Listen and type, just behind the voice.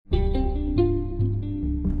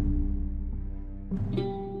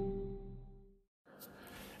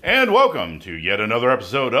And welcome to yet another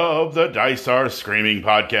episode of the Dice Are Screaming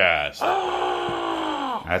Podcast.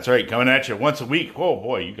 That's right, coming at you once a week. Oh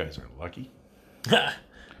boy, you guys are lucky.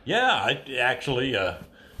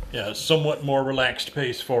 Somewhat more relaxed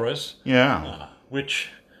pace for us. Yeah.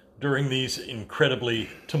 Which, during these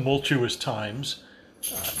incredibly tumultuous times,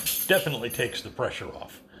 definitely takes the pressure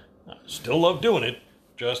off. Still love doing it,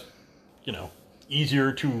 just,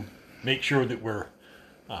 easier to make sure that we're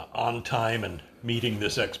on time and meeting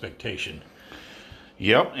this expectation.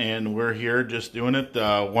 Yep, and we're here just doing it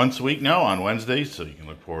once a week now on Wednesdays, so you can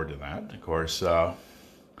look forward to that. Of course,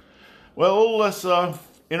 less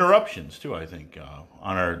interruptions too, I think,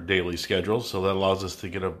 on our daily schedule, so that allows us to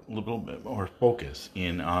get a little bit more focus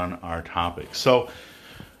in on our topics. So,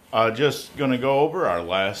 just going to go over our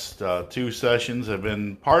last two sessions have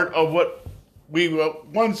been part of what we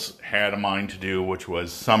once had a mind to do, which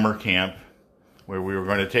was summer camp, where we were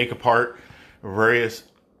going to take apart various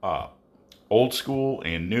old school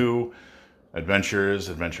and new adventures,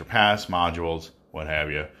 adventure pass modules, what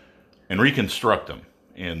have you, and reconstruct them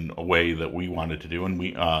in a way that we wanted to do. And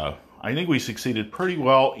we, I think we succeeded pretty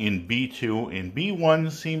well in B2, and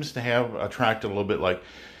B1 seems to have attracted a little bit like,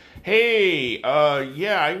 hey,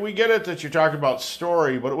 we get it that you're talking about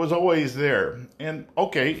story, but it was always there. And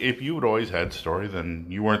okay, if you had always had story, then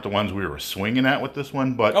you weren't the ones we were swinging at with this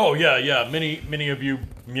one. But many of you,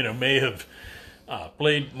 may have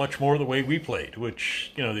played much more the way we played,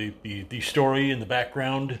 which the story in the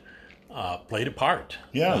background played a part.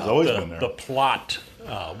 Yeah, it's always been there. The plot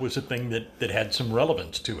was a thing that had some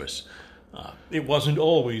relevance to us. It wasn't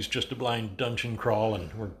always just a blind dungeon crawl,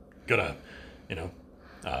 and we're gonna,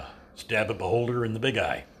 stab a beholder in the big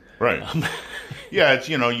eye. Right. Yeah, it's,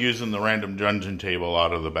 using the random dungeon table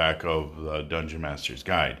out of the back of the Dungeon Master's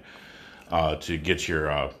Guide to get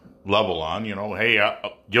your level on. Hey,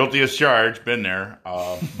 guilty as charged, been there.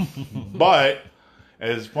 But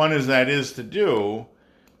as fun as that is to do,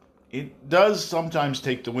 it does sometimes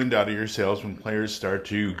take the wind out of your sails when players start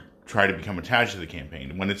to try to become attached to the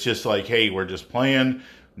campaign. When it's just like, hey, we're just playing,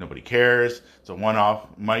 nobody cares, it's a one-off.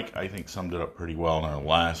 Mike, I think, summed it up pretty well in our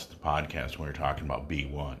last podcast when we were talking about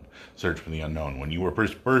B1, Search for the Unknown. When you were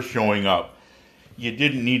first showing up, you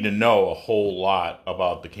didn't need to know a whole lot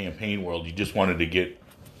about the campaign world. You just wanted to get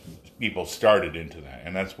people started into that.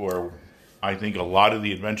 And that's where I think a lot of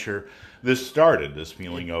the adventure, this started, this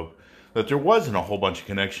feeling of that there wasn't a whole bunch of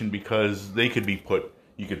connection, because they could be put,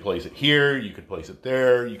 you could place it here, you could place it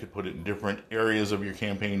there, you could put it in different areas of your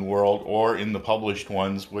campaign world, or in the published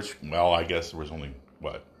ones, which, well, I guess there was only,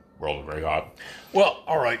 World of Greyhawk? Well,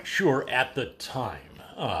 all right, sure, at the time,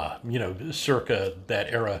 circa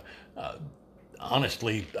that era,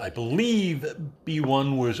 honestly, I believe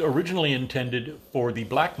B1 was originally intended for the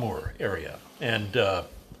Blackmoor area, and it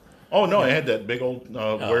had that big old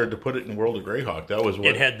where to put it in World of Greyhawk. That was what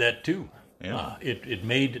it had that too. Yeah. It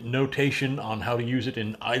made notation on how to use it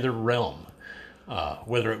in either realm,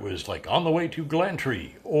 whether it was like on the way to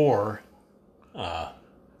Glantry or. I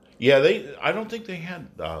don't think they had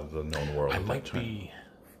the known world.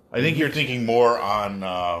 I think you're thinking more on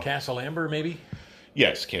Castle Amber, maybe.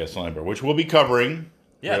 Yes, Castle Amber, which we'll be covering.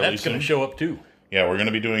 Yeah, that's going to show up too. Yeah, we're going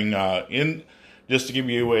to be doing just to give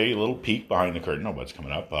you a little peek behind the curtain of what's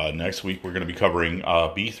coming up. Next week, we're going to be covering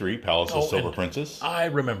B3, Palace of Silver Princess. I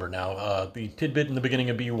remember now. The tidbit in the beginning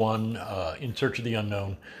of B1, In Search of the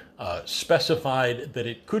Unknown, specified that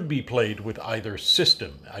it could be played with either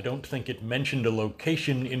system. I don't think it mentioned a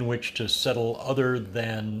location in which to settle other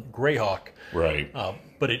than Greyhawk. Right.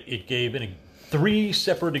 But it gave 3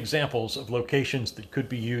 separate examples of locations that could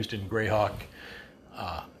be used in Greyhawk,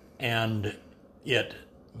 and it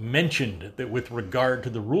mentioned that with regard to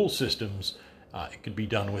the rule systems, it could be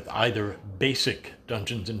done with either basic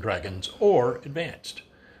Dungeons and Dragons or advanced.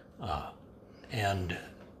 And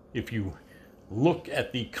if you look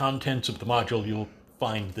at the contents of the module, you'll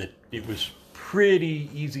find that it was pretty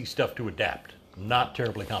easy stuff to adapt, not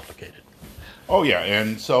terribly complicated. Oh yeah,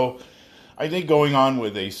 and so I think going on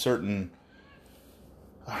with a certain,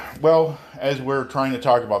 as we're trying to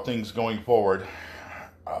talk about things going forward,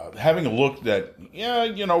 having a look that,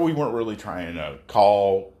 we weren't really trying to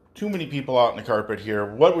call too many people out in the carpet here.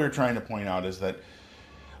 What we were trying to point out is that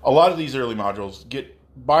a lot of these early modules get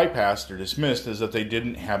bypassed or dismissed as that they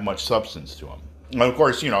didn't have much substance to them. And of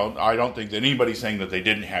course, I don't think that anybody's saying that they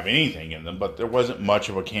didn't have anything in them, but there wasn't much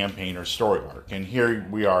of a campaign or story arc. And here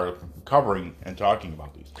we are covering and talking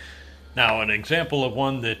about these. Now, an example of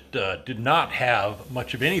one that did not have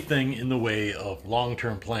much of anything in the way of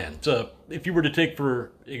long-term plans. If you were to take,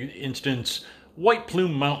 for instance, White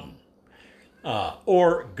Plume Mountain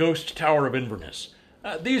or Ghost Tower of Inverness,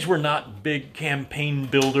 These were not big campaign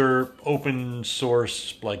builder, open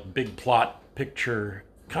source, like big plot picture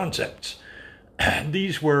concepts.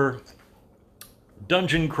 These were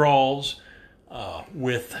dungeon crawls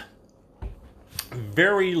with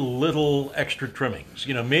very little extra trimmings.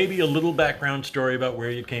 You know, maybe a little background story about where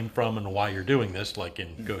you came from and why you're doing this, like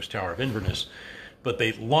in Ghost Tower of Inverness. But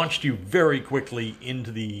they launched you very quickly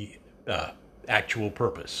into the actual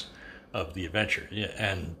purpose of the adventure.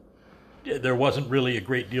 And there wasn't really a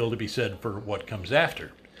great deal to be said for what comes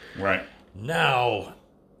after. Right. Now,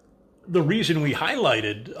 the reason we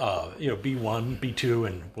highlighted, B1, B2,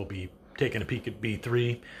 and we'll be taking a peek at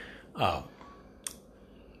B3,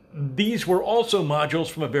 these were also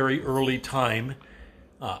modules from a very early time,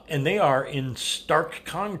 and they are in stark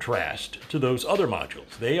contrast to those other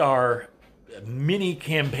modules. They are mini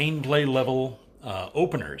campaign play level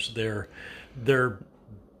openers. They're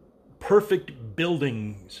perfect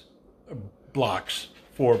buildings blocks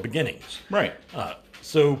for beginnings. Right.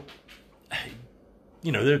 So,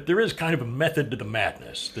 there is kind of a method to the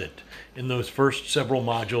madness that in those first several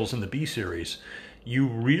modules in the B series, you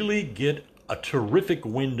really get a terrific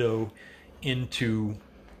window into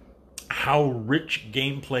how rich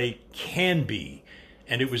gameplay can be.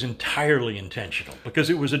 And it was entirely intentional because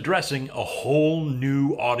it was addressing a whole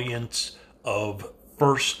new audience of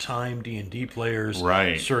first-time D&D players,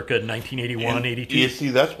 right, circa 1981, 82. You see,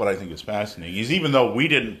 that's what I think is fascinating, is even though we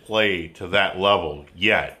didn't play to that level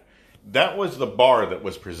yet, that was the bar that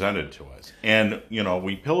was presented to us. And,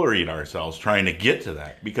 we pilloried ourselves trying to get to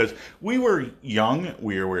that because we were young,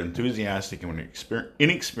 we were enthusiastic, and we were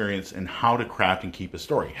inexperienced in how to craft and keep a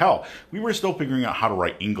story. Hell, we were still figuring out how to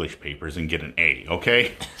write English papers and get an A,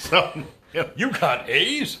 okay? So, You got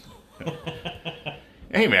A's?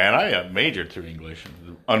 Hey, man, I majored through English,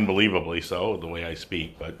 unbelievably so, the way I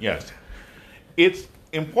speak. But, yes, it's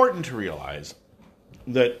important to realize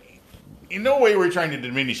that in no way we're trying to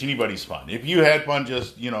diminish anybody's fun. If you had fun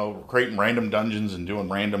just, creating random dungeons and doing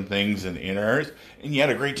random things in areas, and you had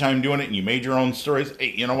a great time doing it and you made your own stories,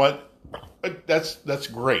 hey, you know what? That's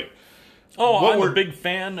great. I'm a big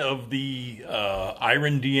fan of the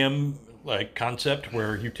Iron DM concept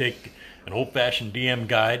where you take an old-fashioned DM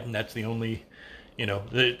guide, and that's the only,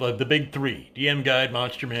 the big three: DM guide,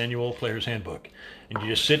 monster manual, player's handbook. And you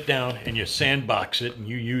just sit down and you sandbox it, and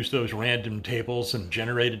you use those random tables and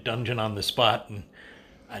generate a dungeon on the spot. And,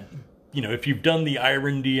 if you've done the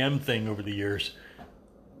Iron DM thing over the years,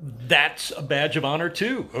 that's a badge of honor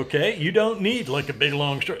too, okay? You don't need a big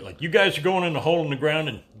long story. You guys are going in a hole in the ground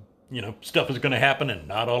and, stuff is going to happen and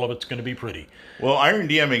not all of it's going to be pretty. Well, Iron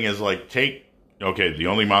DMing is the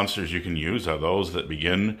only monsters you can use are those that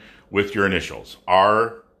begin with your initials.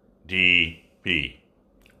 R, D, P.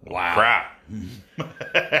 Wow. Crap.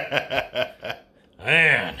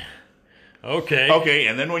 Man. Okay. Okay,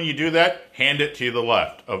 and then when you do that, hand it to the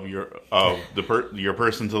left of your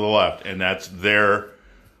person to the left, and that's their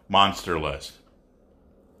monster list.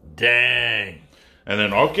 Dang. And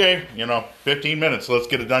then 15 minutes, let's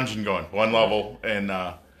get a dungeon going, one level, and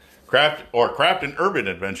craft an urban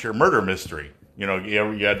adventure murder mystery. You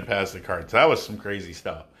had to pass the cards. That was some crazy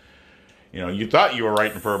stuff. You thought you were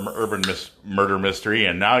writing for an urban murder mystery,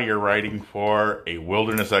 and now you're writing for a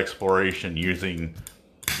wilderness exploration using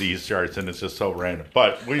these charts, and it's just so random.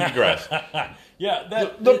 But we digress.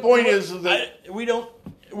 Yeah, the point is that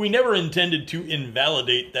we never intended to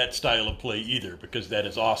invalidate that style of play either, because that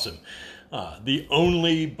is awesome. The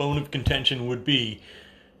only bone of contention would be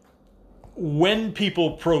when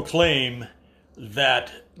people proclaim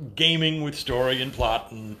that gaming with story and plot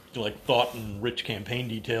and thought and rich campaign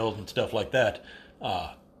details and stuff like that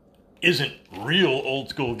isn't real old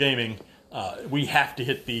school gaming. We have to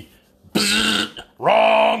hit the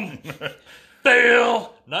wrong,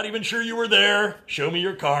 fail, not even sure you were there, show me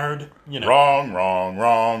your card. Wrong.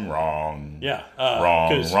 Yeah.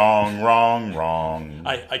 Wrong.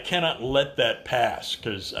 I cannot let that pass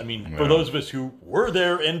because, for those of us who were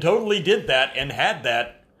there and totally did that and had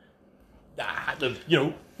that,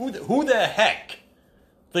 who the heck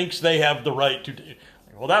thinks they have the right to...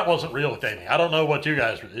 Well, that wasn't real gaming. I don't know what you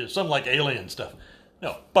guys... Some alien stuff.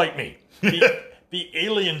 No, bite me. The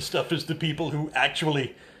alien stuff is the people who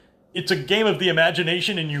actually... It's a game of the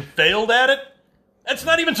imagination and you failed at it? That's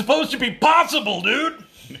not even supposed to be possible, dude!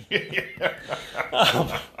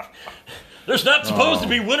 There's not supposed to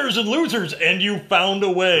be winners and losers, and you found a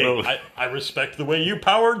way. I respect the way you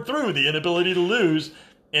powered through the inability to lose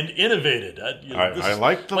and innovated. I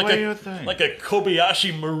like the way you think. Like a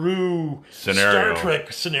Kobayashi Maru scenario. Star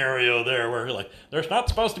Trek scenario there where there's not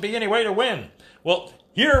supposed to be any way to win. Well,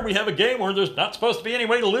 here we have a game where there's not supposed to be any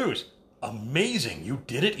way to lose. amazing. You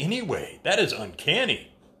did it anyway. That is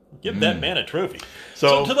uncanny. Give that man a trophy.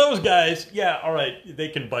 So to those guys, yeah, all right, they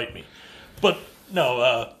can bite me. But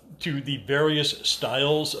no, to the various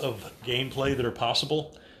styles of gameplay that are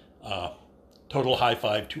possible, total high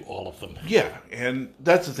five to all of them. Yeah, and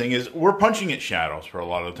that's the thing is we're punching at shadows for a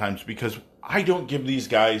lot of the times because I don't give these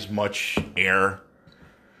guys much air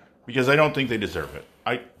because I don't think they deserve it.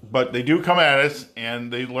 But they do come at us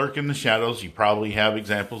and they lurk in the shadows. You probably have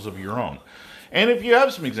examples of your own. And if you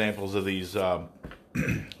have some examples of these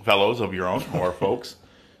fellows of your own or folks,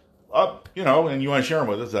 and you want to share them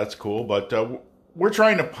with us, that's cool. But we're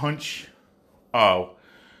trying to punch a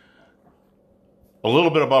little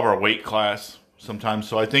bit above our weight class sometimes.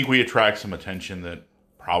 So I think we attract some attention that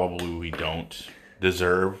probably we don't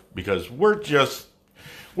deserve because we're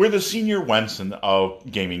the senior Wenson of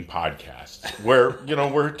gaming podcasts where,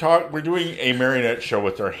 we're doing a marionette show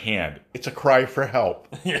with our hand. It's a cry for help.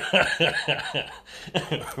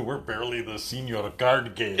 We're barely the senior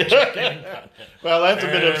guard gauge. Well, that's a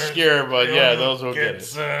bit obscure, but yeah, those will get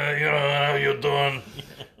it. How you doing?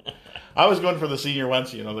 I was going for the senior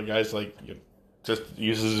Wenson, the guy's like, just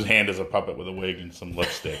uses his hand as a puppet with a wig and some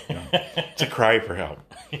lipstick. It's a cry for help.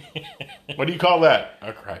 What do you call that?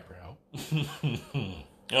 A cry for help.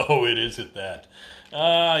 Oh, it isn't that.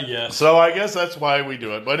 Yes. So I guess that's why we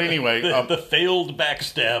do it. But anyway. The failed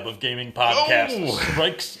backstab of gaming podcasts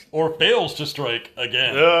strikes or fails to strike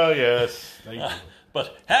again. Oh, yes.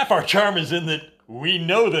 But half our charm is in that we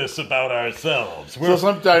know this about ourselves.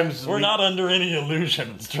 Sometimes we're not under any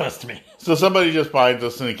illusions, trust me. So somebody just finds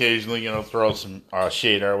us and occasionally, throws some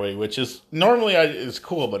shade our way, which is normally is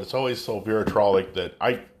cool, but it's always so vitriolic that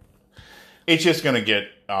it's just going to get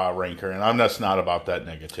rancor, and I'm just not about that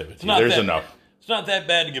negativity. There's enough. It's not that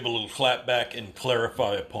bad to give a little flap back and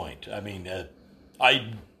clarify a point. I mean,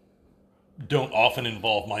 I don't often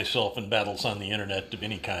involve myself in battles on the internet of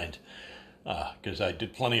any kind, because I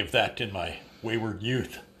did plenty of that in my wayward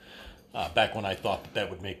youth, back when I thought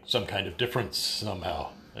that would make some kind of difference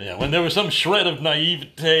somehow. Yeah, when there was some shred of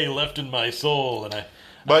naivete left in my soul, and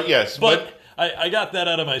I got that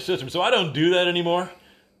out of my system, so I don't do that anymore.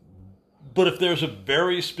 But if there's a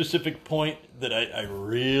very specific point that I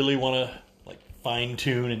really want to fine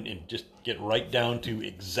tune and just get right down to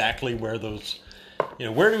exactly where those,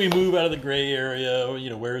 where do we move out of the gray area, or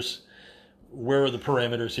where are the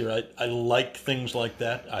parameters here? I like things like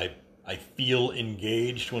that. I feel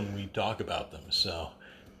engaged when we talk about them. So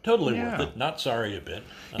totally worth it. Not sorry a bit.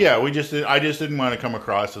 I just didn't want to come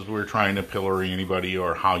across as we were trying to pillory anybody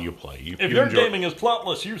or how you play. If your gaming is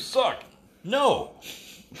plotless, you suck. No.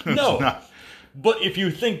 No. But if you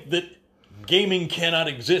think that gaming cannot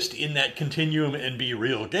exist in that continuum and be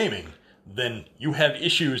real gaming, then you have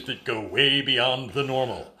issues that go way beyond the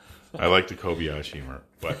normal. I like the Kobayashi humor.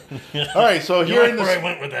 But all right, so here where I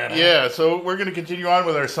went with that. Yeah, so we're going to continue on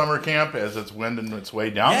with our summer camp as it's winding its way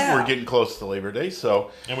down. Yeah. We're getting close to Labor Day,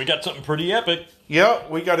 and we got something pretty epic. Yeah,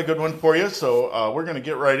 we got a good one for you. So we're going to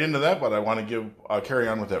get right into that. But I want to carry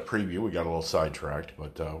on with that preview. We got a little sidetracked,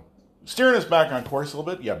 but steering us back on course a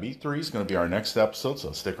little bit. Yeah, B3 is going to be our next episode,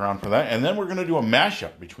 so stick around for that. And then we're going to do a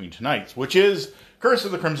mashup between tonight's, which is Curse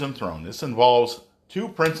of the Crimson Throne. This involves two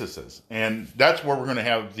princesses, and that's where we're going to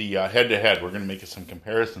have the head-to-head. We're going to make some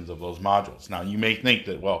comparisons of those modules. Now, you may think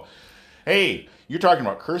that, well, hey, you're talking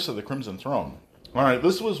about Curse of the Crimson Throne. All right,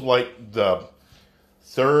 this was like the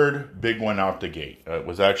third big one out the gate. It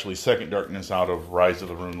was actually Second Darkness out of Rise of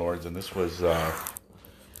the Rune Lords, and this was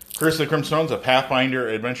Curse of the Crimson Throne. It's a Pathfinder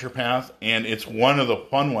adventure path, and it's one of the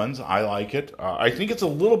fun ones. I like it. I think it's a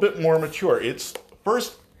little bit more mature. It's,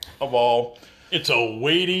 first of all, it's a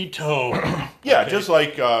weighty tome. Yeah, okay. Just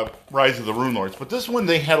like Rise of the Rune Lords. But this one,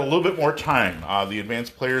 they had a little bit more time. The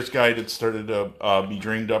Advanced Player's Guide had started to be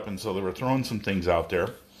dreamed up, and so they were throwing some things out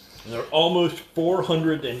there. There are almost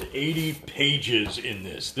 480 pages in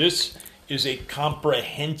this. This is a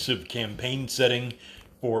comprehensive campaign setting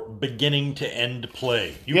for beginning to end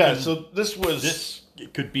play. So this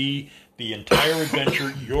could be the entire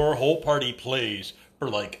adventure your whole party plays for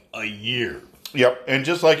like a year. Yep, and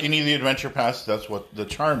just like any of the adventure paths, that's what the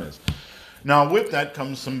charm is. Now, with that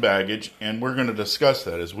comes some baggage, and we're going to discuss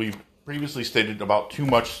that, as we've previously stated, about too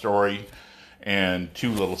much story and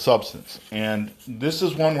too little substance. And this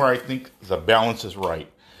is one where I think the balance is right.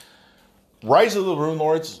 Rise of the Rune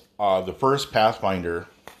Lords, the first Pathfinder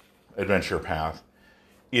adventure path,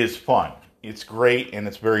 is fun. It's great, and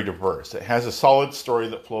it's very diverse. It has a solid story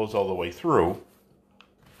that flows all the way through,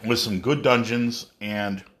 with some good dungeons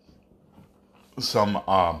and some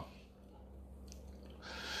I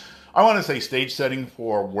want to say stage setting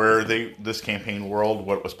for where this campaign world,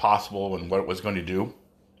 what was possible and what it was going to do.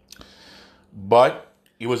 but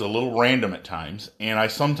it was a little random at times, and I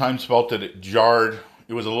sometimes felt that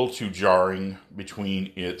it was a little too jarring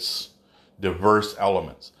between its diverse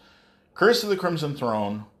elements. Curse of the Crimson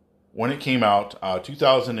Throne, when it came out,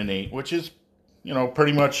 2008, which is,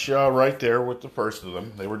 pretty much right there with the first of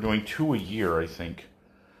them. They were doing 2 a year, I think.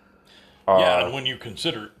 Yeah, and when you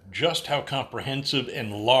consider just how comprehensive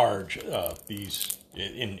and large these,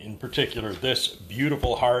 in particular, this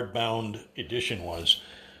beautiful hardbound edition was,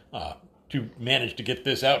 to manage to get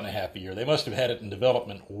this out in a half a year, they must have had it in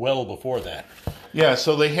development well before that. Yeah,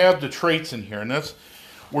 so they have the traits in here, and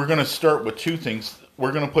we're going to start with two things.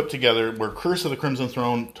 We're going to put together where Curse of the Crimson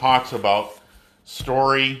Throne talks about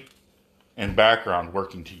story and background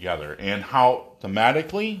working together, and how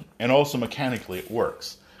thematically and also mechanically it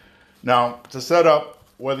works. Now, to set up,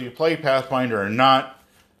 whether you play Pathfinder or not,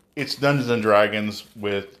 it's Dungeons & Dragons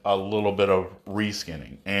with a little bit of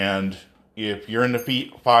reskinning. And if you're into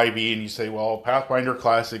 5e and you say, well, Pathfinder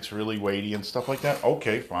Classic's really weighty and stuff like that,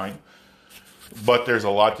 okay, fine. But there's a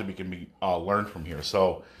lot that can be learned from here.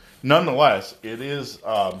 So, nonetheless, it is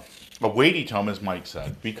a weighty tome, as Mike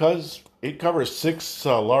said, because it covers 6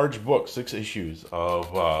 large books, 6 issues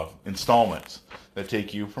of installments that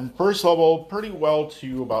take you from first level pretty well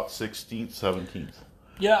to about 16th, 17th.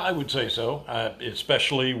 Yeah, I would say so,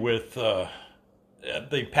 especially with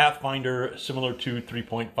the Pathfinder, similar to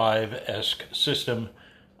 3.5-esque system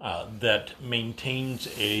that maintains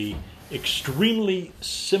a extremely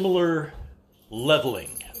similar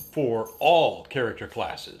leveling for all character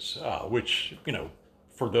classes, which,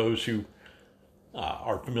 for those who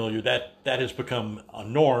are familiar, that has become a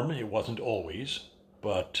norm. It wasn't always,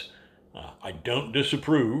 but I don't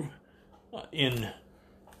disapprove. In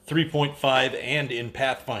 3.5 and in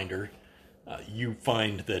Pathfinder, you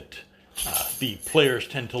find that the players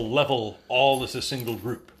tend to level all as a single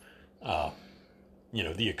group.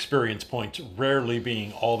 The experience points rarely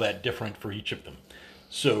being all that different for each of them.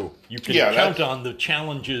 So you can count on the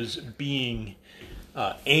challenges being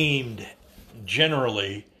aimed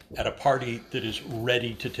generally at a party that is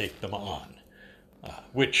ready to take them on.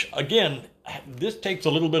 Which, again, this takes a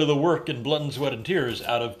little bit of the work and blood and sweat and tears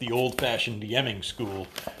out of the old-fashioned DMing school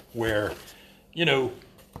where,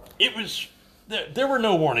 it was... There were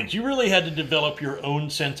no warnings. You really had to develop your own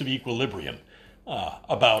sense of equilibrium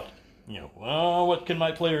about, what can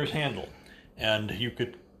my players handle? And you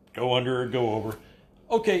could go under or go over.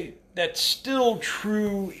 Okay, that's still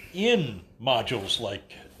true in modules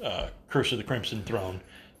like Curse of the Crimson Throne,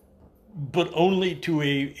 but only to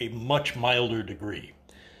a much milder degree.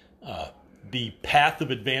 The path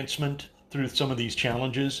of advancement through some of these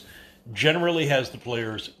challenges generally has the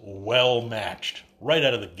players well matched right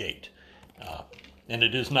out of the gate. And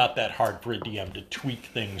it is not that hard for a DM to tweak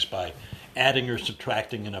things by adding or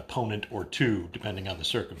subtracting an opponent or two, depending on the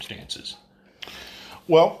circumstances.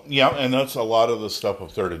 Well, yeah, and that's a lot of the stuff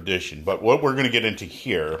of 3rd edition. But what we're going to get into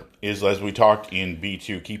here is, as we talked in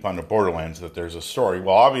B2, Keep on the Borderlands, that there's a story.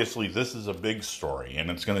 Well, obviously, this is a big story, and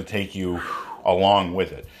it's going to take you along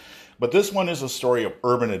with it. But this one is a story of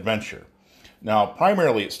urban adventure. Now,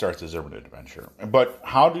 primarily it starts as urban adventure. But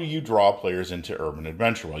how do you draw players into urban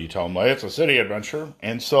adventure? Well, you tell them, well, it's a city adventure.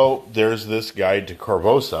 And so there's this guide to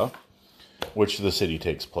Korvosa, which the city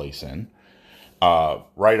takes place in,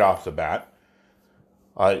 right off the bat.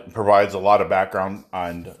 It provides a lot of background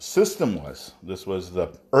on Systemless. This was the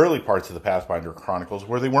early parts of the Pathfinder Chronicles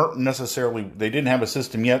where they didn't have a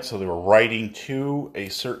system yet, so they were writing to a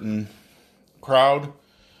certain crowd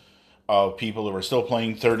of people that were still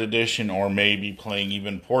playing 3rd edition or maybe playing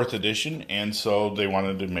even 4th edition, and so they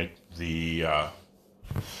wanted to make the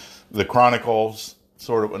Chronicles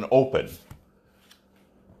sort of an open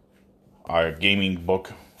gaming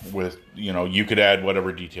book with, you could add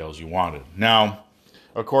whatever details you wanted. Now,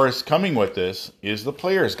 of course, coming with this is the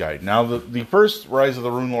Player's Guide. Now, the first Rise of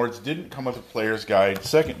the Rune Lords didn't come with a Player's Guide.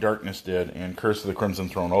 Second Darkness did, and Curse of the Crimson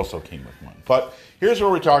Throne also came with one. But here's where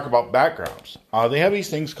we talk about backgrounds. They have these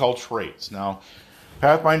things called traits. Now,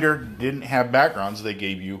 Pathfinder didn't have backgrounds. They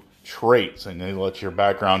gave you traits, and they let your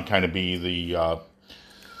background kind of be the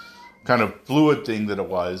kind of fluid thing that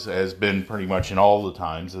it has been pretty much in all the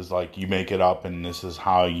times. Is like you make it up, and this is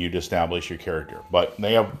how you'd establish your character. But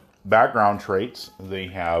they have background traits. They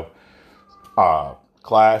have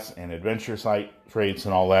class and adventure site traits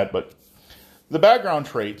and all that. But the background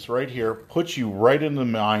traits right here put you right in the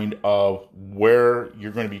mind of where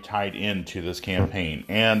you're going to be tied into this campaign.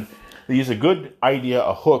 And they use a good idea,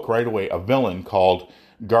 a hook right away, a villain called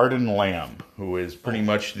Garden Lamb, who is pretty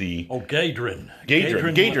much the... Oh, Gaedren.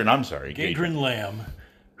 Gaedren, I'm sorry. Gaedren Lamb,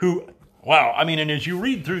 who... Wow, and as you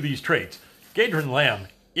read through these traits, Gaedren Lamb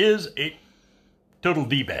is a total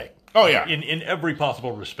D-bag. Oh, yeah. In every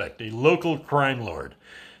possible respect, a local crime lord.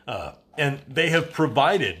 And they have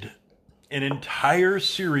provided an entire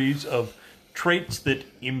series of traits that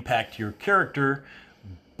impact your character,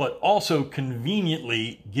 but also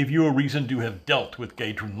conveniently give you a reason to have dealt with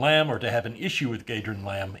Gadrin Lamb or to have an issue with Gadrin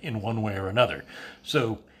Lamb in one way or another.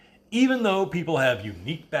 So even though people have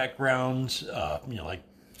unique backgrounds,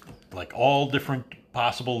 like all different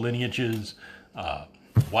possible lineages,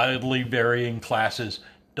 wildly varying classes,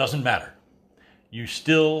 doesn't matter. You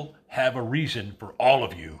still have a reason for all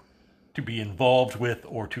of you to be involved with,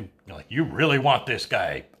 or to, you really want this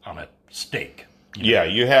guy on a stake. Yeah,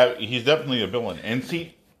 he's definitely a villain. And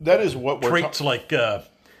see, that is what we're traits like,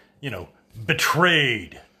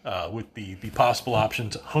 betrayed, with the possible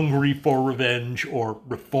options, hungry for revenge or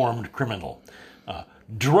reformed criminal.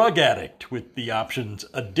 Drug addict with the options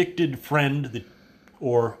addicted friend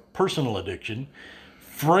or personal addiction.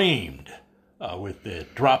 Framed with the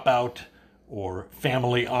dropout or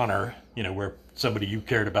family honor, where somebody you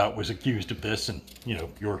cared about was accused of this and,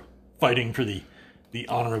 you're fighting for the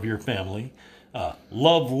honor of your family.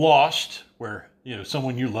 Love lost, where,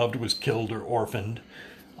 someone you loved was killed or orphaned.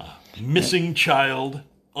 Missing child,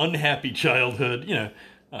 unhappy childhood,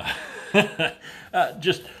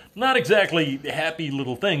 just not exactly happy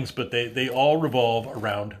little things, but they all revolve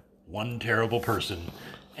around one terrible person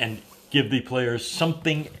and give the players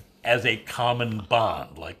something as a common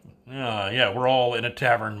bond. Like, we're all in a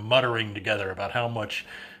tavern muttering together about how much,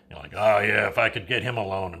 if I could get him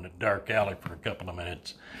alone in a dark alley for a couple of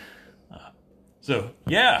minutes.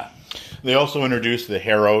 They also introduced the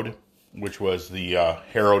Herod, which was the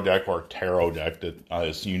Hero deck or Tarot deck that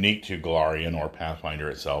is unique to Golarion or Pathfinder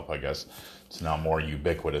itself, I guess. It's now more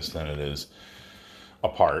ubiquitous than it is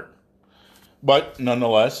apart. But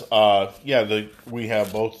nonetheless, we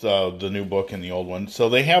have both the new book and the old one. So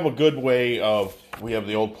they have a good way of, we have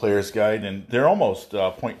the old player's guide, and they're almost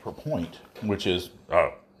point per point, which is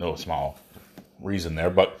no small reason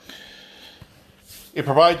there. But it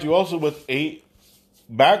provides you also with a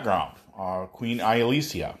background. Queen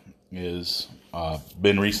Ialesia is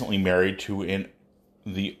been recently married to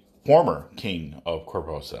the former king of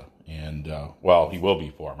Corvosa. And, he will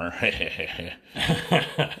be former.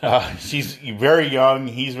 She's very young,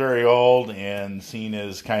 he's very old, and seen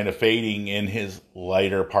as kind of fading in his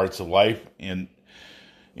lighter parts of life. And,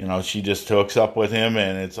 she just hooks up with him,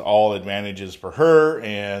 and it's all advantages for her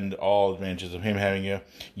and all advantages of him having a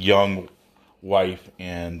young wife,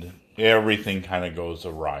 and everything kind of goes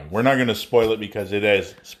awry. We're not going to spoil it because it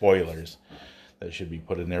has spoilers that should be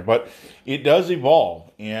put in there. But it does evolve,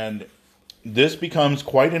 and this becomes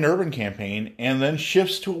quite an urban campaign and then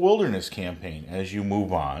shifts to a wilderness campaign as you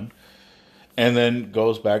move on, and then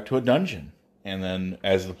goes back to a dungeon. And then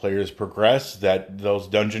as the players progress, those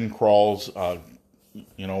dungeon crawls,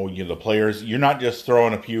 the players, you're not just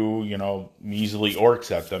throwing a few, measly orcs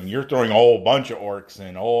at them. You're throwing a whole bunch of orcs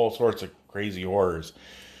and all sorts of crazy horrors.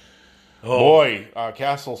 Oh. Boy,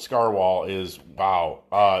 Castle Scarwall is, wow.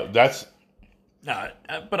 But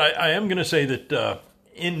I am going to say that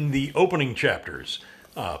in the opening chapters,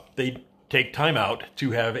 they take time out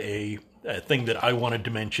to have a thing that I wanted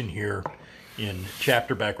to mention here in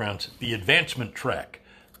chapter backgrounds, the advancement track.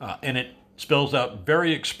 And it spells out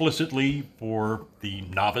very explicitly for the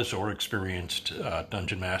novice or experienced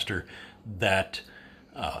dungeon master that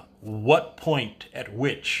what point at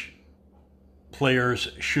which players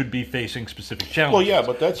should be facing specific challenges. Well, yeah,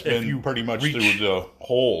 but that's been pretty much through the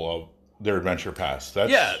whole of their adventure pass.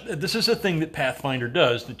 This is a thing that Pathfinder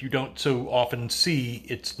does that you don't so often see.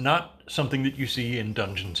 It's not something that you see in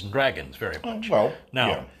Dungeons and Dragons very much.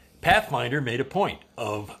 Pathfinder made a point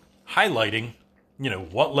of highlighting,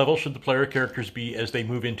 what level should the player characters be as they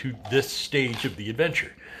move into this stage of the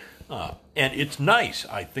adventure. And it's nice.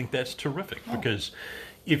 I think that's terrific because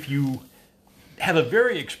if you have a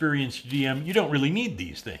very experienced GM, you don't really need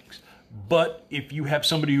these things. But if you have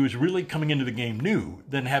somebody who is really coming into the game new,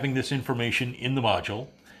 then having this information in the module,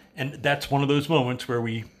 and that's one of those moments where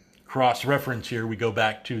we cross-reference here, we go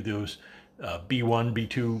back to those B1,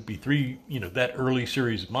 B2, B3, that early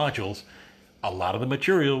series of modules. A lot of the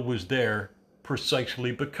material was there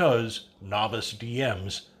precisely because novice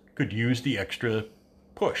DMs could use the extra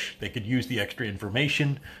push. They could use the extra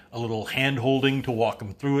information, a little hand-holding to walk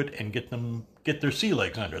them through it and get their sea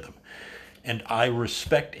legs under them. And I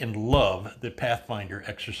respect and love that Pathfinder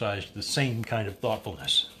exercised the same kind of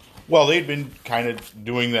thoughtfulness. Well, they'd been kind of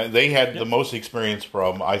doing that. They had the most experience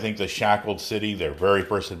from, I think, the Shackled City, their very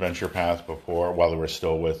first adventure path before, while they were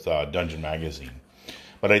still with Dungeon Magazine.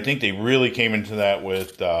 But I think they really came into that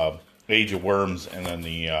with Age of Worms and then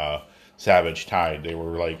the Savage Tide. They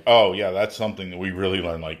were like, oh, yeah, that's something that we really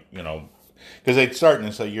learned. Like, because they'd start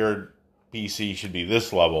and say your PC should be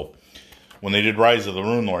this level. When they did Rise of the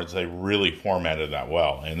Rune Lords, they really formatted that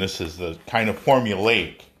well. And this is the kind of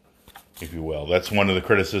formulaic, if you will. That's one of the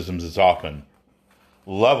criticisms that's often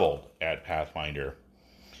leveled at Pathfinder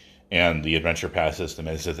and the Adventure Path system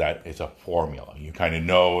is that it's a formula. You kind of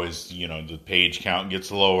know as, the page count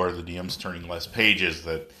gets lower, the DM's turning less pages,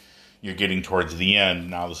 that you're getting towards the end.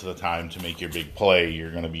 Now this is the time to make your big play. You're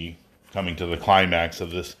going to be coming to the climax of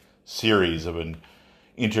this series of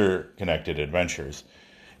interconnected adventures.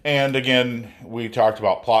 And again, we talked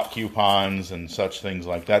about plot coupons and such things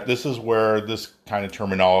like that. This is where this kind of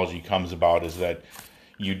terminology comes about, is that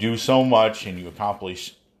you do so much and you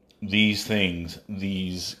accomplish these things,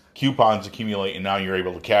 these coupons accumulate, and now you're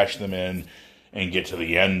able to cash them in and get to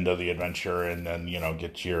the end of the adventure and then,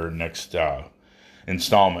 get your next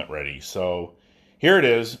installment ready. So here it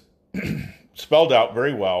is, spelled out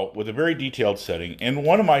very well with a very detailed setting. And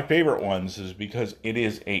one of my favorite ones is because it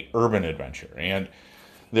is a urban adventure. And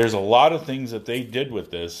there's a lot of things that they did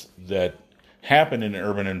with this that happen in an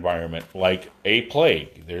urban environment, like a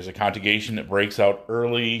plague. There's a contagion that breaks out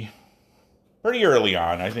pretty early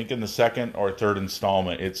on. I think in the second or third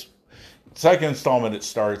installment. It's second installment it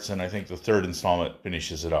starts, and I think the third installment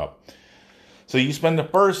finishes it up. So you spend the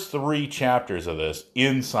first 3 chapters of this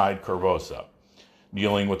inside Korvosa,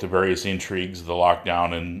 dealing with the various intrigues, the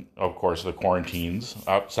lockdown, and of course the quarantines.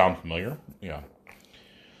 Sound familiar? Yeah.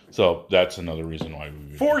 So that's another reason why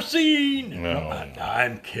we... Foreseen! No.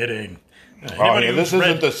 I'm kidding. This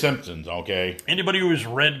isn't The Simpsons, okay? Anybody who has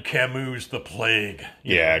read Camus' The Plague,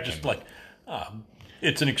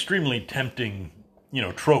 it's an extremely tempting,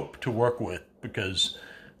 trope to work with, because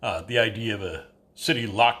the idea of a city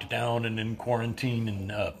locked down and in quarantine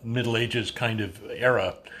in Middle Ages kind of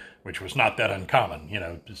era, which was not that uncommon.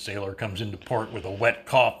 The sailor comes into port with a wet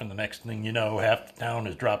cough, and the next thing you know, half the town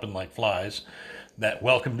is dropping like flies. That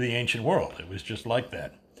welcome to the ancient world. It was just like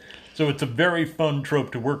that. So it's a very fun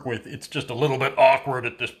trope to work with. It's just a little bit awkward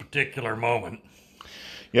at this particular moment.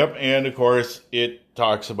 Yep, and of course, it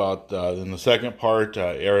talks about, in the second part,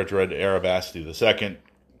 Eredred Erebasti II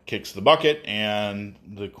kicks the bucket, and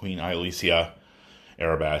the Queen Ilesia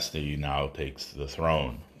Erebasti now takes the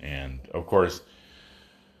throne. And, of course,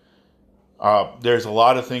 there's a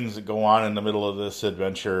lot of things that go on in the middle of this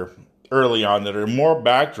adventure early on that are more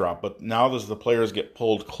backdrop, but now as the players get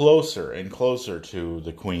pulled closer and closer to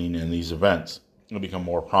the Queen and these events, they'll become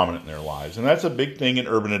more prominent in their lives. And that's a big thing in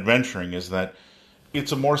urban adventuring, is that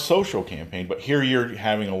it's a more social campaign, but here you're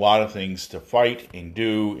having a lot of things to fight and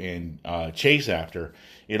do and chase after.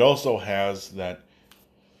 It also has that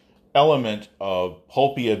element of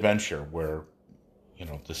pulpy adventure where,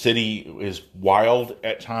 the city is wild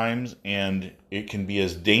at times, and it can be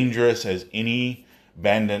as dangerous as any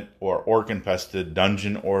bandit or orc-infested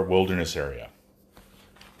dungeon or wilderness area.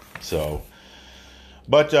 So,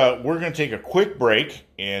 but we're going to take a quick break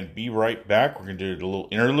and be right back. We're going to do a little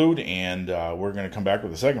interlude, and we're going to come back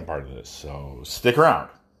with the second part of this. So stick around.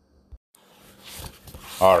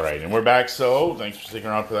 All right, and we're back. So thanks for sticking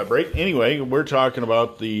around for that break. Anyway, we're talking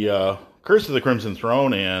about the Curse of the Crimson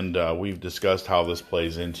Throne, and we've discussed how this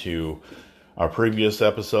plays into our previous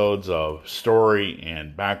episodes of story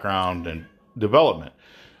and background and development,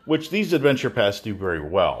 which these adventure paths do very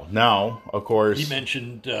well. Now, of course, you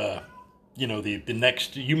mentioned, you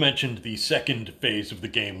mentioned the second phase of the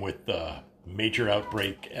game with major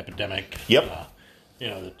outbreak epidemic. Yep.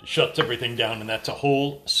 That shuts everything down, and that's a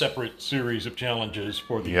whole separate series of challenges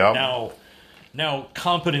for the now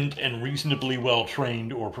competent and reasonably well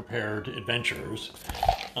trained or prepared adventurers,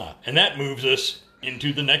 and that moves us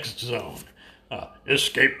into the next zone.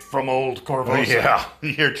 Escape from Old Korvosa. Yeah,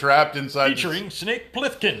 you're trapped inside. Featuring Snake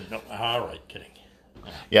Plissken. No, all right, kidding.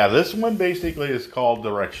 Yeah, this one basically is called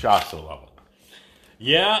the Rakshasa level.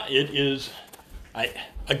 Yeah, it is.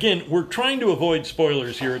 Again, we're trying to avoid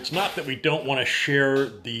spoilers here. It's not that we don't want to share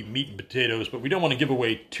the meat and potatoes, but we don't want to give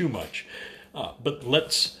away too much. But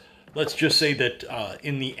let's just say that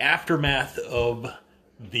in the aftermath of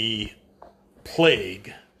the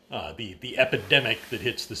plague, the epidemic that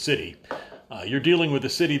hits the city, you're dealing with a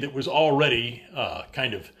city that was already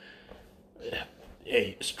kind of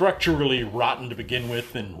structurally rotten to begin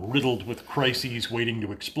with and riddled with crises waiting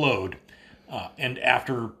to explode. And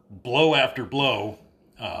after blow,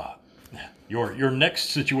 your next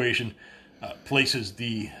situation places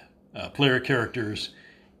the player characters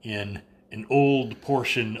in an old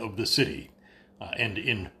portion of the city and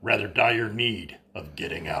in rather dire need of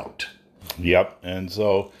getting out. Yep, and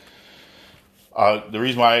so... the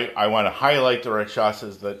reason why I want to highlight the Rakshasa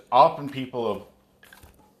is that often people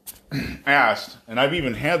have asked, and I've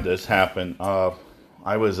even had this happen.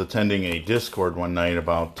 I was attending a Discord one night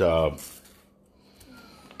about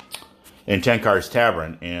in Tenkar's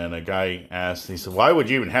Tavern, and a guy asked, he said, "Why would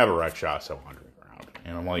you even have a Rakshasa wandering around?"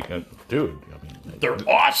 And I'm like, dude, I mean, They're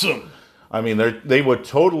awesome. I mean, they would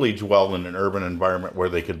totally dwell in an urban environment where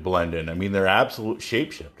they could blend in. I mean, they're absolute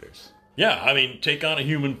shapeshifters. Yeah, I mean, take on a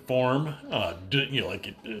human form,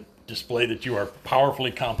 display that you are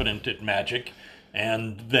powerfully competent at magic,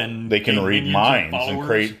 and then They can read minds and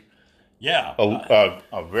create yeah,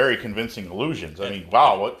 a very convincing illusions. I mean,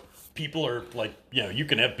 wow, what? people are like, you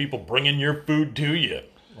can have people bringing your food to you.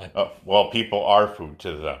 Like, Well, people are food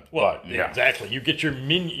to them. well, But, yeah. exactly. You get your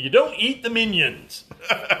You don't eat the minions.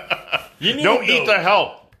 You need Don't eat those. the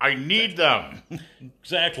help. I need them.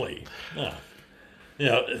 Exactly.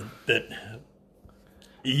 That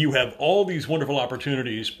you have all these wonderful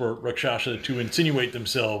opportunities for Rakshasa to insinuate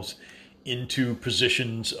themselves into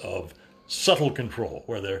positions of subtle control,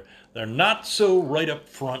 where they're not so right up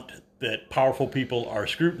front that powerful people are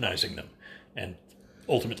scrutinizing them and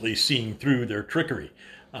ultimately seeing through their trickery,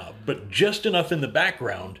 but just enough in the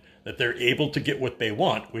background that they're able to get what they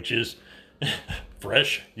want, which is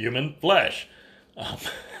fresh human flesh.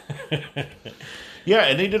 Yeah,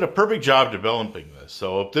 and they did a perfect job developing this.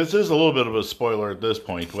 So if this is a little bit of a spoiler at this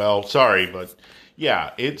point, well, sorry, but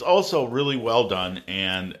yeah, it's also really well done,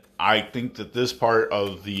 and I think that this part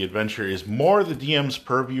of the adventure is more the DM's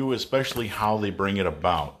purview, especially how they bring it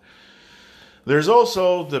about. There's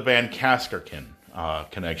also the Van Kaskerkin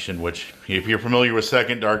connection, which, if you're familiar with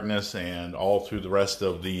Second Darkness and all through the rest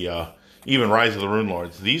of the even Rise of the Rune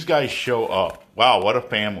Lords, these guys show up. Wow, what a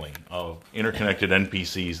family of interconnected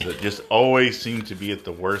NPCs that just always seem to be at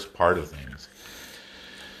the worst part of things.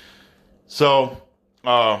 So,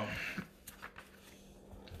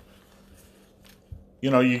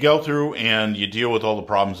 you go through and you deal with all the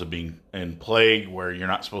problems of being in Plague, where you're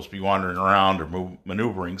not supposed to be wandering around or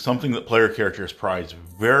maneuvering. Something that player characters prize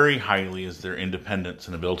very highly is their independence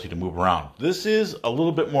and ability to move around. This is a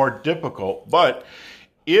little bit more difficult, but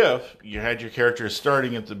if you had your characters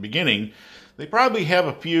starting at the beginning, they probably have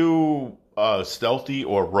a few stealthy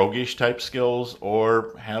or roguish type skills,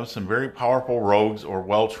 or have some very powerful rogues or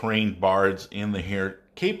well-trained bards in the here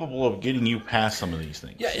capable of getting you past some of these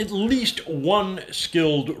things. Yeah, at least one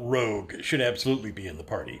skilled rogue should absolutely be in the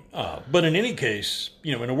party. But in any case,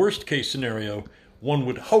 in a worst case scenario, one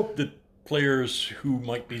would hope that players who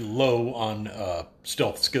might be low on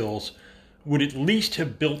stealth skills would at least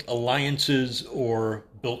have built alliances or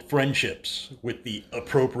built friendships with the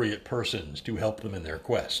appropriate persons to help them in their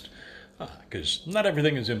quest. Because not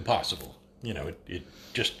everything is impossible. It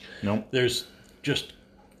just... Nope. There's just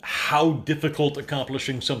how difficult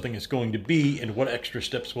accomplishing something is going to be, and what extra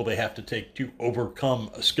steps will they have to take to overcome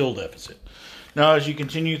a skill deficit. Now, as you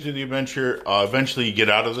continue through the adventure, eventually you get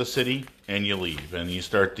out of the city and you leave, and you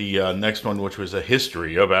start the next one, which was a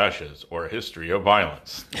history of ashes, or a history of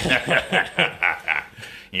violence.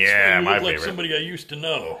 Yeah, You my look like favorite. somebody I used to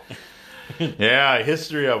know. Yeah, a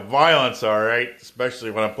history of violence, all right, especially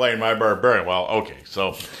when I'm playing my barbarian. Well, okay,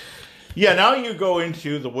 so yeah, now you go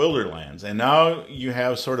into the Wilderlands, and now you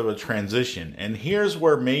have sort of a transition, and here's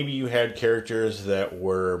where maybe you had characters that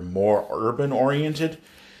were more urban oriented.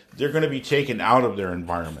 They're going to be taken out of their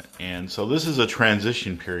environment, and so this is a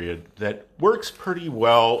transition period that works pretty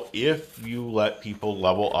well if you let people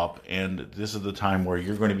level up, and this is the time where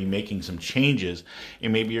you're going to be making some changes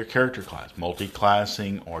in maybe your character class,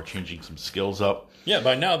 multi-classing or changing some skills up. Yeah,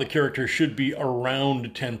 by now the character should be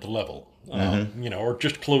around 10th level, or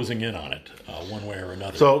just closing in on it one way or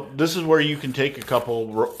another. So this is where you can take a couple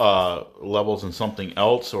levels in something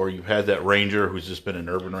else, or you've had that ranger who's just been an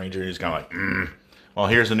urban ranger, and he's kind of like, well,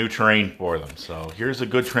 here's a new terrain for them. So here's a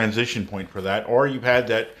good transition point for that. Or you've had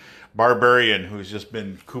that barbarian who's just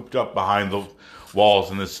been cooped up behind the walls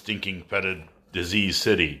in this stinking, fetid, diseased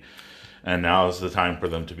city. And now is the time for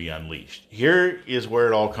them to be unleashed. Here is where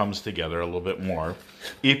it all comes together a little bit more,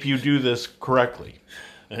 if you do this correctly.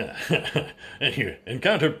 And you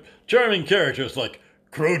encounter charming characters like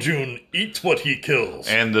Crojun eats what he kills.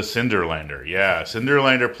 And the Cinderlander. Yeah,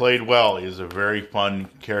 Cinderlander played well. He is a very fun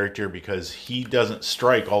character because he doesn't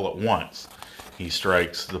strike all at once. He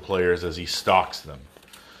strikes the players as he stalks them.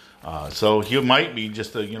 So he might be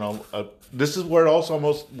just this is where it also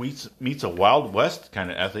almost meets a Wild West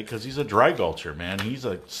kind of ethic, because he's a dry gulcher, man. He's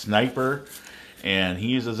a sniper, and he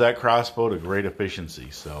uses that crossbow to great efficiency.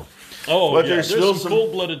 So, but there's still some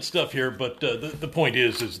cold-blooded stuff here. But the point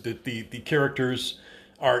is that the characters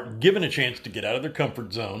are given a chance to get out of their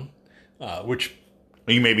comfort zone, which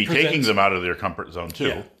you may be taking them out of their comfort zone too.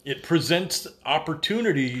 Yeah, it presents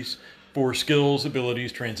opportunities for skills,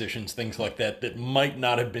 abilities, transitions, things like that that might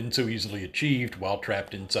not have been so easily achieved while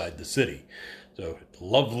trapped inside the city. So,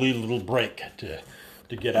 lovely little break to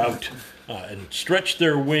get out and stretch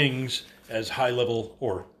their wings as high-level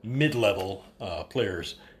or mid-level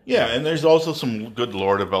players. Yeah, and there's also some good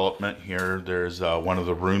lore development here. There's one of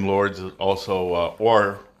the Rune Lords also,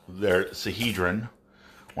 or their Sahedrin.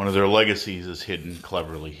 One of their legacies is hidden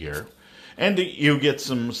cleverly here. And you get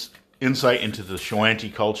some insight into the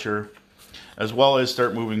Shoanti culture, as well as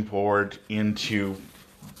start moving forward into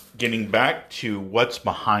getting back to what's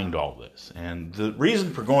behind all this. And the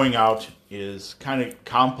reason for going out is kind of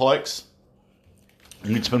complex. We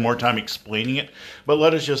need to spend more time explaining it. But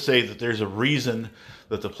let us just say that there's a reason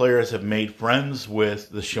that the players have made friends with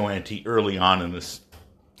the Shoanti early on in this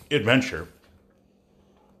adventure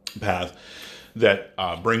path that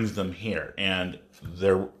brings them here. And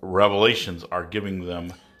their revelations are giving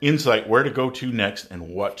them insight where to go to next and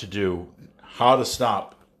what to do, how to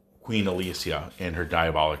stop Queen Alicia and her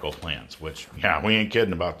diabolical plans, which, yeah, we ain't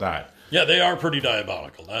kidding about that. Yeah, they are pretty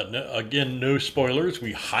diabolical. Again, no spoilers.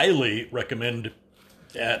 We highly recommend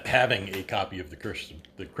having a copy of the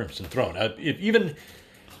Crimson Throne. Even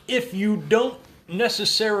if you don't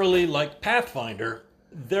necessarily like Pathfinder,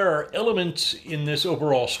 there are elements in this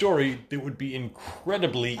overall story that would be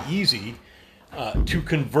incredibly easy to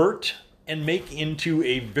convert and make into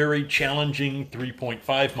a very challenging 3.5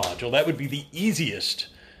 module. That would be the easiest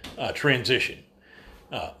transition.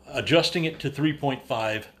 Adjusting it to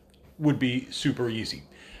 3.5 would be super easy.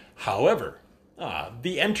 However,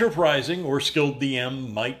 the enterprising or skilled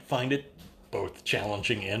DM might find it both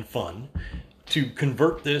challenging and fun to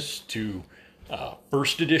convert this to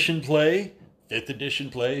first edition play, 5th edition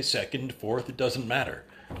play, 2nd, 4th, it doesn't matter.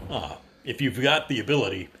 If you've got the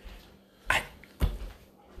ability.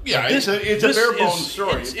 It's a bare bones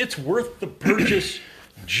story. It's worth the purchase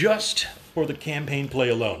just for the campaign play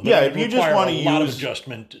alone. Yeah, if you just want to use a lot of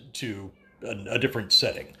adjustment to a different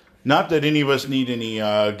setting. Not that any of us need any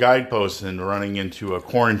guideposts in running into a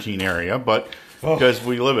quarantine area, but because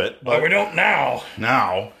we live it. But we don't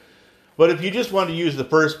now. But if you just want to use the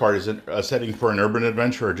first part as a setting for an urban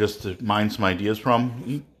adventure or just to mine some ideas from,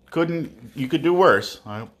 you could do worse.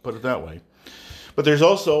 I'll put it that way. But there's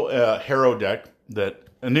also a hero deck that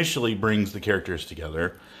initially brings the characters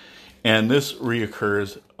together, and this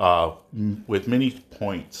reoccurs with many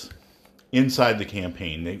points inside the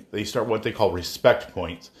campaign. They start what they call respect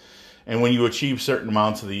points, and when you achieve certain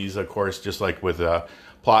amounts of these, of course, just like with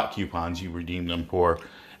plot coupons, you redeem them for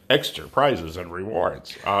extra prizes and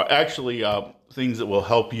rewards. Things that will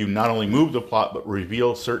help you not only move the plot, but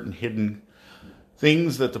reveal certain hidden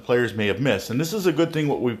things that the players may have missed. And this is a good thing,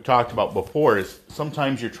 what we've talked about before, is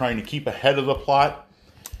sometimes you're trying to keep ahead of the plot,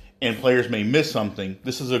 and players may miss something.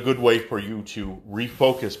 This is a good way for you to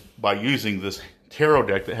refocus by using this tarot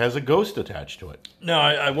deck that has a ghost attached to it. Now,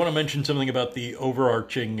 I want to mention something about the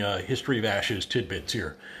overarching History of Ashes tidbits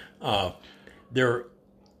here. There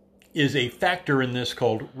is a factor in this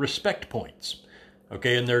called respect points.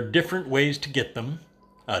 Okay, and there are different ways to get them,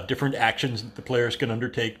 different actions that the players can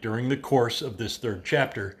undertake during the course of this third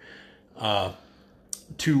chapter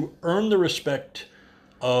to earn the respect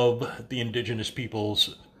of the indigenous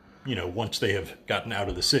peoples, once they have gotten out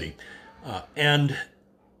of the city. And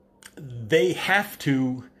they have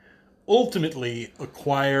to ultimately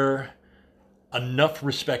acquire enough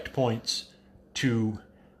respect points to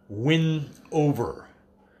win over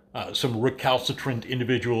some recalcitrant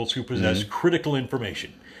individuals who possess critical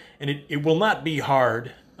information. And it will not be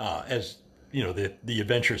hard, as the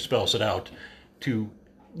adventure spells it out, to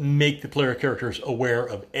make the player characters aware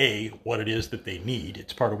of what it is that they need.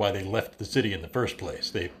 It's part of why they left the city in the first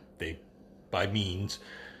place. They by means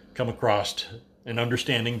come across an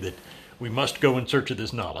understanding that we must go in search of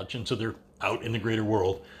this knowledge, and so they're out in the greater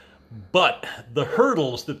world. But the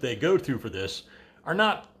hurdles that they go through for this are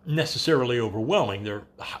not necessarily overwhelming. They're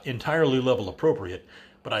entirely level appropriate.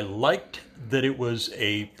 But I liked that it was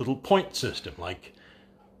a little point system. Like,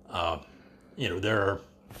 there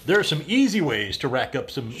are some easy ways to rack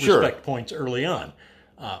up some respect points early on.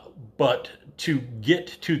 But to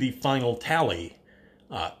get to the final tally,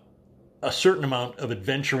 a certain amount of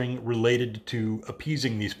adventuring related to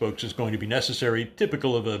appeasing these folks is going to be necessary,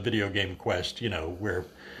 typical of a video game quest, where,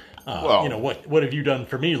 what have you done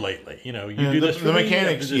for me lately? You do this for me. The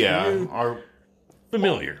mechanics, are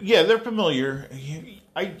familiar. Yeah, they're familiar.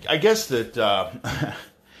 I guess that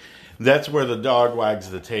that's where the dog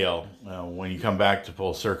wags the tail. When you come back to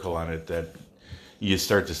full circle on it, that you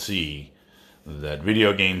start to see that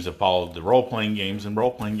video games have followed the role-playing games, and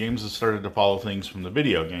role-playing games have started to follow things from the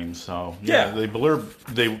video games. So,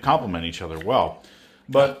 they complement each other well.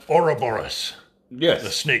 But Ouroboros. yes,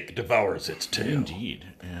 The snake devours its tail. indeed,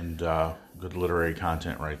 and good literary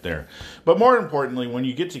content right there. But more importantly, when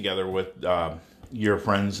you get together with your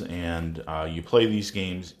friends and you play these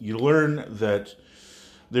games, you learn that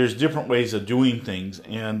there's different ways of doing things.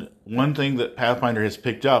 And one thing that Pathfinder has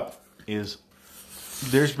picked up is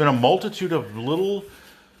there's been a multitude of little...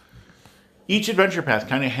 Each adventure path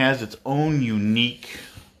kind of has its own unique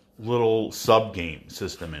little sub-game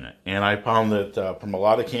system in it. And I found that from a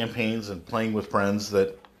lot of campaigns and playing with friends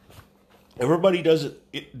that everybody does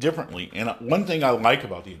it differently. And one thing I like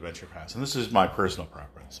about the adventure paths, and this is my personal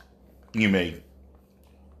preference, you may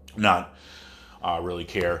not really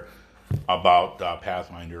care about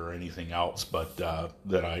Pathfinder or anything else, but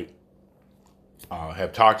that I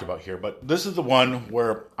have talked about here. But this is the one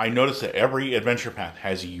where I notice that every adventure path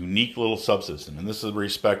has a unique little subsystem, and this is the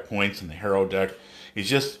respect points and the hero deck is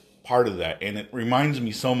just part of that. And it reminds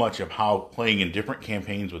me so much of how playing in different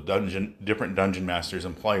campaigns with different dungeon masters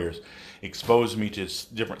and players exposed me to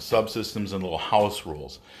different subsystems and little house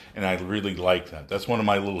rules. And I really like that. That's one of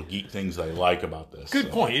my little geek things I like about this.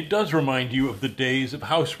 Good point. It does remind you of the days of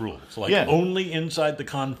house rules. Like only inside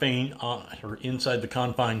the inside the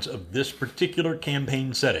confines of this particular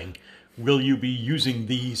campaign setting will you be using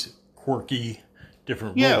these quirky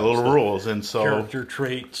different rules. Yeah, little rules. And so character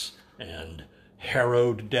traits and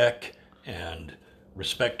harrowed deck and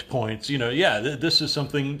respect points. This is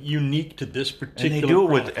something unique to this particular. And they do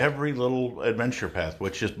it with every little adventure path,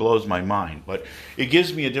 which just blows my mind. But it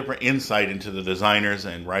gives me a different insight into the designers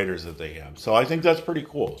and writers that they have. So I think that's pretty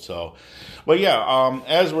cool. So, but yeah,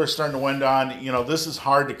 as we're starting to wind on, this is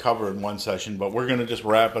hard to cover in one session, but we're going to just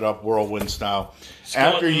wrap it up whirlwind style.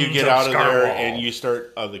 After you get out of there and you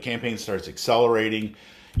start, the campaign starts accelerating.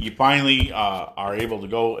 You finally are able to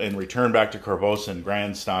go and return back to Korvosa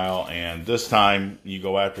grand style, and this time you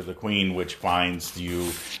go after the Queen, which finds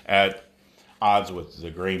you at odds with the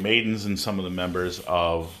Grey Maidens and some of the members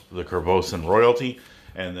of the Korvosan royalty,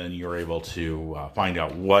 and then you're able to find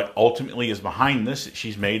out what ultimately is behind this.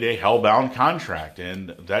 She's made a hellbound contract,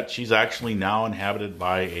 and that she's actually now inhabited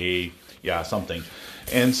by something.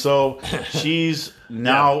 And so she's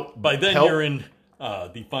now... By then you're in...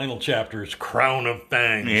 the final chapter's Crown of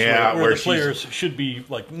Fangs, where the players should be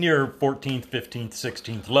like near 14th, 15th,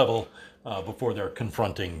 16th level before they're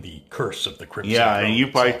confronting the curse of the Crimson Throne. And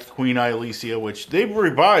you fight Queen Ilesia, which they've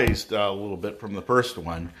revised a little bit from the first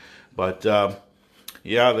one. But,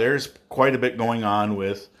 there's quite a bit going on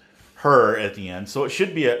with her at the end. So it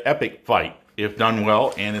should be an epic fight if done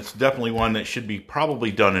well, and it's definitely one that should be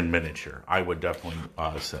probably done in miniature, I would definitely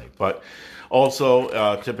say. But...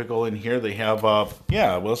 also, typical in here, they have,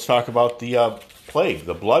 let's talk about the plague,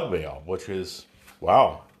 the blood veil, which is,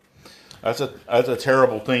 wow, that's a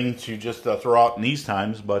terrible thing to just throw out in these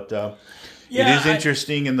times, but it is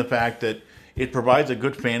interesting in the fact that it provides a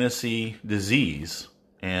good fantasy disease,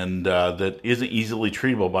 and that isn't easily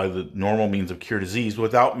treatable by the normal means of cure disease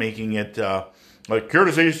without making it, like, cure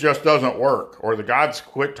disease just doesn't work, or the gods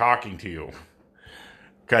quit talking to you,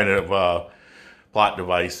 kind of... plot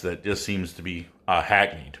device that just seems to be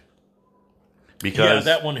hackneyed. Because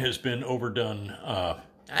that one has been overdone.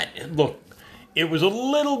 Look, it was a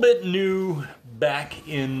little bit new back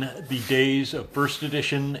in the days of First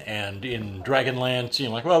Edition and in Dragonlance.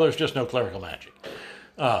 There's just no clerical magic.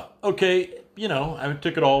 Okay, I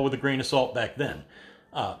took it all with a grain of salt back then.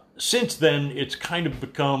 Since then, it's kind of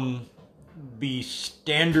become the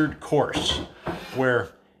standard course where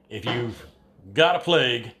if you've got a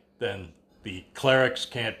plague, then the clerics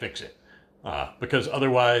can't fix it, because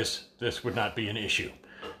otherwise this would not be an issue.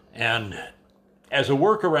 And as a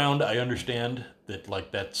workaround, I understand that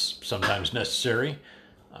that's sometimes necessary,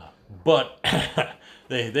 but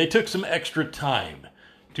they took some extra time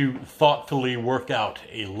to thoughtfully work out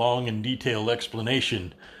a long and detailed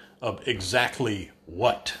explanation of exactly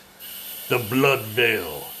what the blood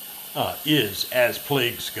veil is as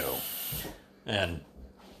plagues go. And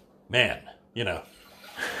man,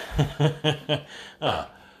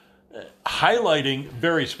 highlighting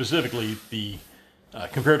very specifically the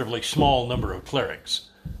comparatively small number of clerics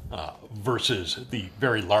versus the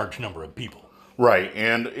very large number of people. Right,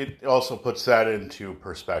 and it also puts that into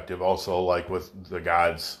perspective. Also, like with the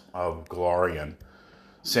gods of Golarion,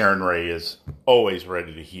 Sarenrae is always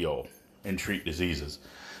ready to heal and treat diseases.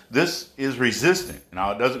 This is resistant.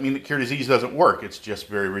 Now, it doesn't mean that cure disease doesn't work. It's just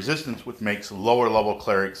very resistant, which makes lower-level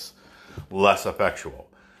clerics less effectual.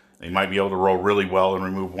 They might be able to roll really well and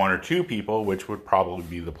remove one or two people, which would probably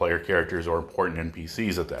be the player characters or important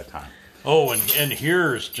NPCs at that time. Oh, and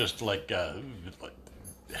here's just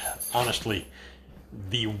honestly,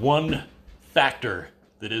 the one factor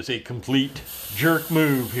that is a complete jerk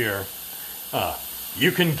move here.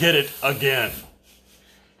 You can get it again.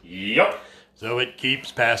 Yep. So it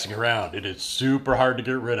keeps passing around. It is super hard to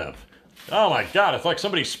get rid of. Oh my God, it's like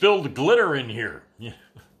somebody spilled glitter in here.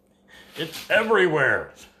 It's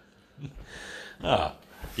everywhere.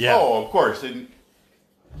 Yeah. Oh, of course. And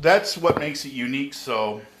that's what makes it unique.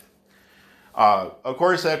 So, of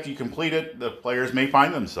course, after you complete it, the players may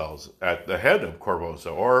find themselves at the head of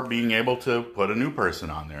Korvosa or being able to put a new person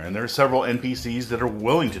on there. And there are several NPCs that are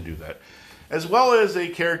willing to do that, as well as a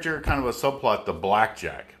character, kind of a subplot, the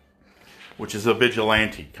Blackjack, which is a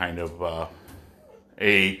vigilante, kind of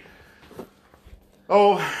a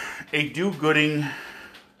do-gooding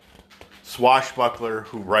swashbuckler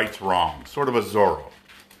who rights wrong, sort of a Zorro.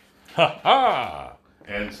 Ha ha!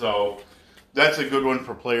 And so that's a good one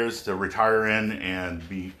for players to retire in and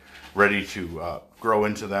be ready to grow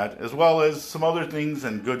into that, as well as some other things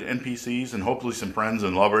and good NPCs and hopefully some friends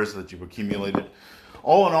and lovers that you've accumulated.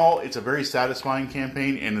 All in all, it's a very satisfying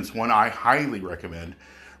campaign, and it's one I highly recommend,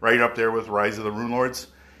 right up there with Rise of the Runelords.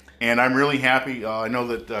 And I'm really happy. I know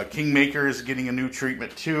that Kingmaker is getting a new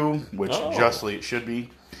treatment too, which justly it should be.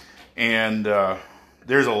 And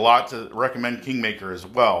there's a lot to recommend Kingmaker as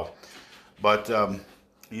well. But,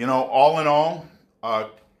 all in all,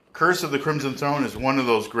 Curse of the Crimson Throne is one of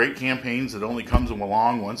those great campaigns that only comes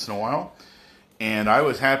along once in a while. And I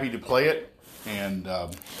was happy to play it and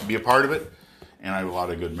be a part of it. And I have a lot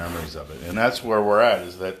of good memories of it. And that's where we're at,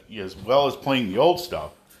 is that as well as playing the old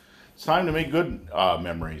stuff, it's time to make good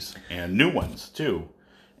memories and new ones too.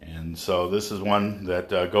 And so this is one that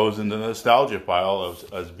goes into the nostalgia pile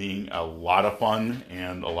as being a lot of fun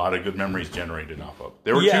and a lot of good memories generated off of.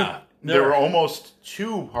 There were almost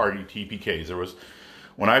 2 party TPKs.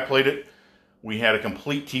 When I played it, we had a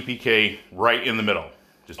complete TPK right in the middle.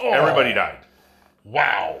 Just everybody died.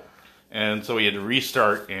 Wow. And so we had to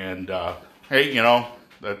restart. And hey,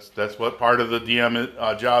 that's what part of the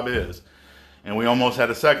DM job is. And we almost had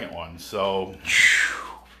a second one, so...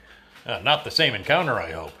 Not the same encounter,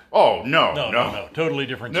 I hope. Oh, no. Totally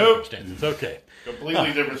different circumstances. Okay.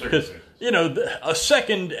 Completely different circumstances. A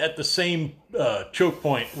second at the same choke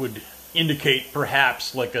point would indicate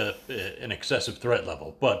perhaps like an excessive threat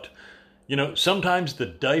level. But, sometimes the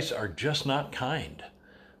dice are just not kind.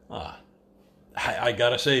 I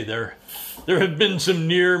gotta say, there have been some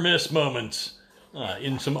near-miss moments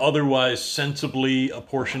in some otherwise sensibly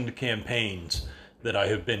apportioned campaigns that I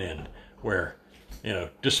have been in, where,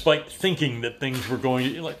 despite thinking that things were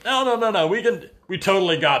going, you're like, no, we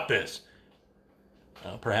totally got this.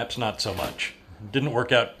 Perhaps not so much. Didn't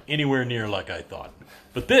work out anywhere near like I thought.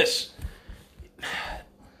 But this,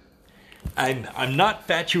 I'm not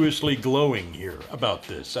fatuously glowing here about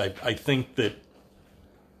this. I think that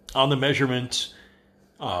on the measurements,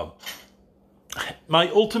 my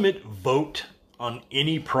ultimate vote on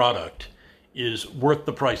any product is worth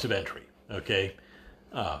the price of entry, okay?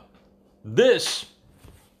 This,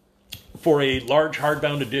 for a large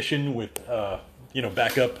hardbound edition with,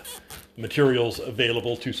 backup materials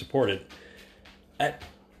available to support it, at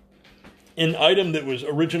an item that was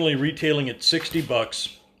originally retailing at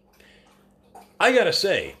 $60, I gotta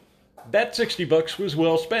say, that $60 was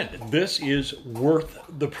well spent. This is worth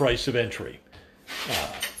the price of entry.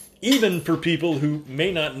 Even for people who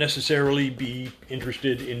may not necessarily be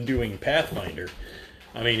interested in doing Pathfinder.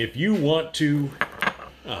 I mean, if you want to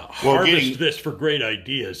harvest this for great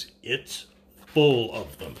ideas, it's full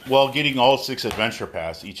of them. Well, getting all 6 Adventure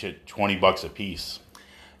Pass, each at $20 a piece.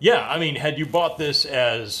 Yeah, I mean, had you bought this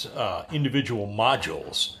as individual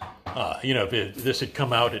modules, if this had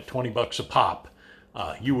come out at $20 a pop,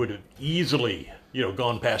 you would have easily,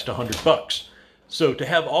 gone past $100. So to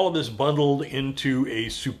have all of this bundled into a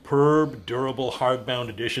superb, durable, hardbound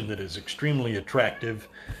edition that is extremely attractive,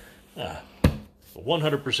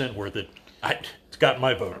 100% worth it. It's got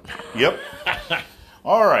my vote. Yep.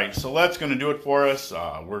 All right, so that's going to do it for us.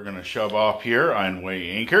 We're going to shove off here on Weigh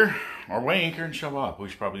Anchor. Or weigh anchor and shove off. We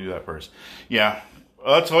should probably do that first. Yeah,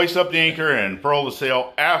 let's hoist up the anchor and furl the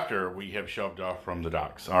sail after we have shoved off from the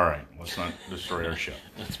docks. All right, let's not destroy our ship.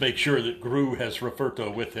 Let's make sure that Gru has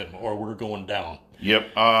Roferto with him, or we're going down.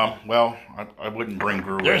 Yep. Well, I wouldn't bring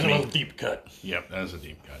Gru with me. There's a little deep cut. Yep, that is a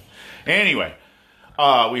deep cut. Anyway,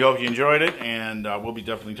 we hope you enjoyed it, and we'll be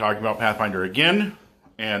definitely talking about Pathfinder again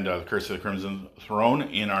and the Curse of the Crimson Throne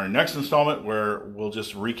in our next installment, where we'll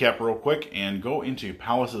just recap real quick and go into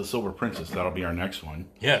Palace of the Silver Princess. That'll be our next one.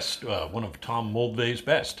 Yes, one of Tom Moldvay's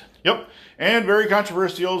best. Yep, and very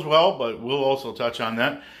controversial as well, but we'll also touch on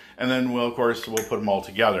that. And then, we'll put them all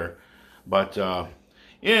together. But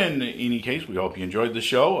in any case, we hope you enjoyed the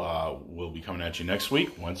show. We'll be coming at you next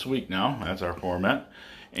week, once a week now. That's our format.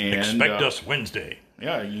 And Expect us Wednesday.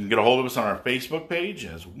 Yeah, you can get a hold of us on our Facebook page,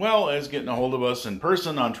 as well as getting a hold of us in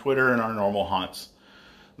person on Twitter and our normal haunts,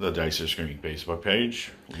 the Dice Are Screaming Facebook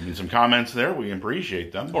page. Leaving some comments there. We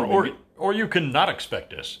appreciate them. Or you can not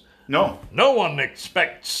expect us. No. No one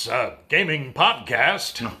expects a gaming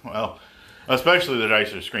podcast. Well, especially the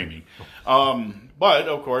Dice Are Screaming. But,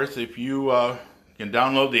 of course, if you can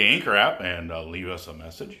download the Anchor app and leave us a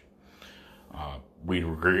message, we'd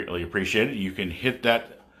greatly appreciate it. You can hit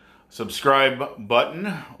that subscribe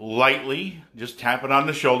button lightly. Just tap it on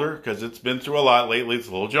the shoulder, because it's been through a lot lately. It's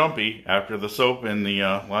a little jumpy after the soap and the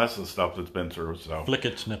last of the stuff that's been through. So Flick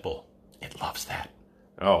its nipple. It loves that.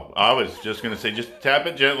 Oh, I was just going to say, just tap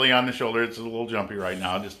it gently on the shoulder. It's a little jumpy right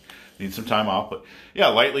now. Just need some time off. But yeah,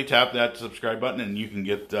 lightly tap that subscribe button and you can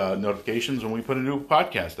get notifications when we put a new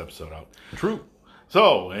podcast episode out. True.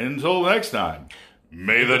 So, until next time,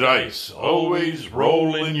 may the dice always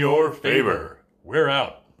roll in your favor. We're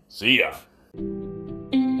out. See ya.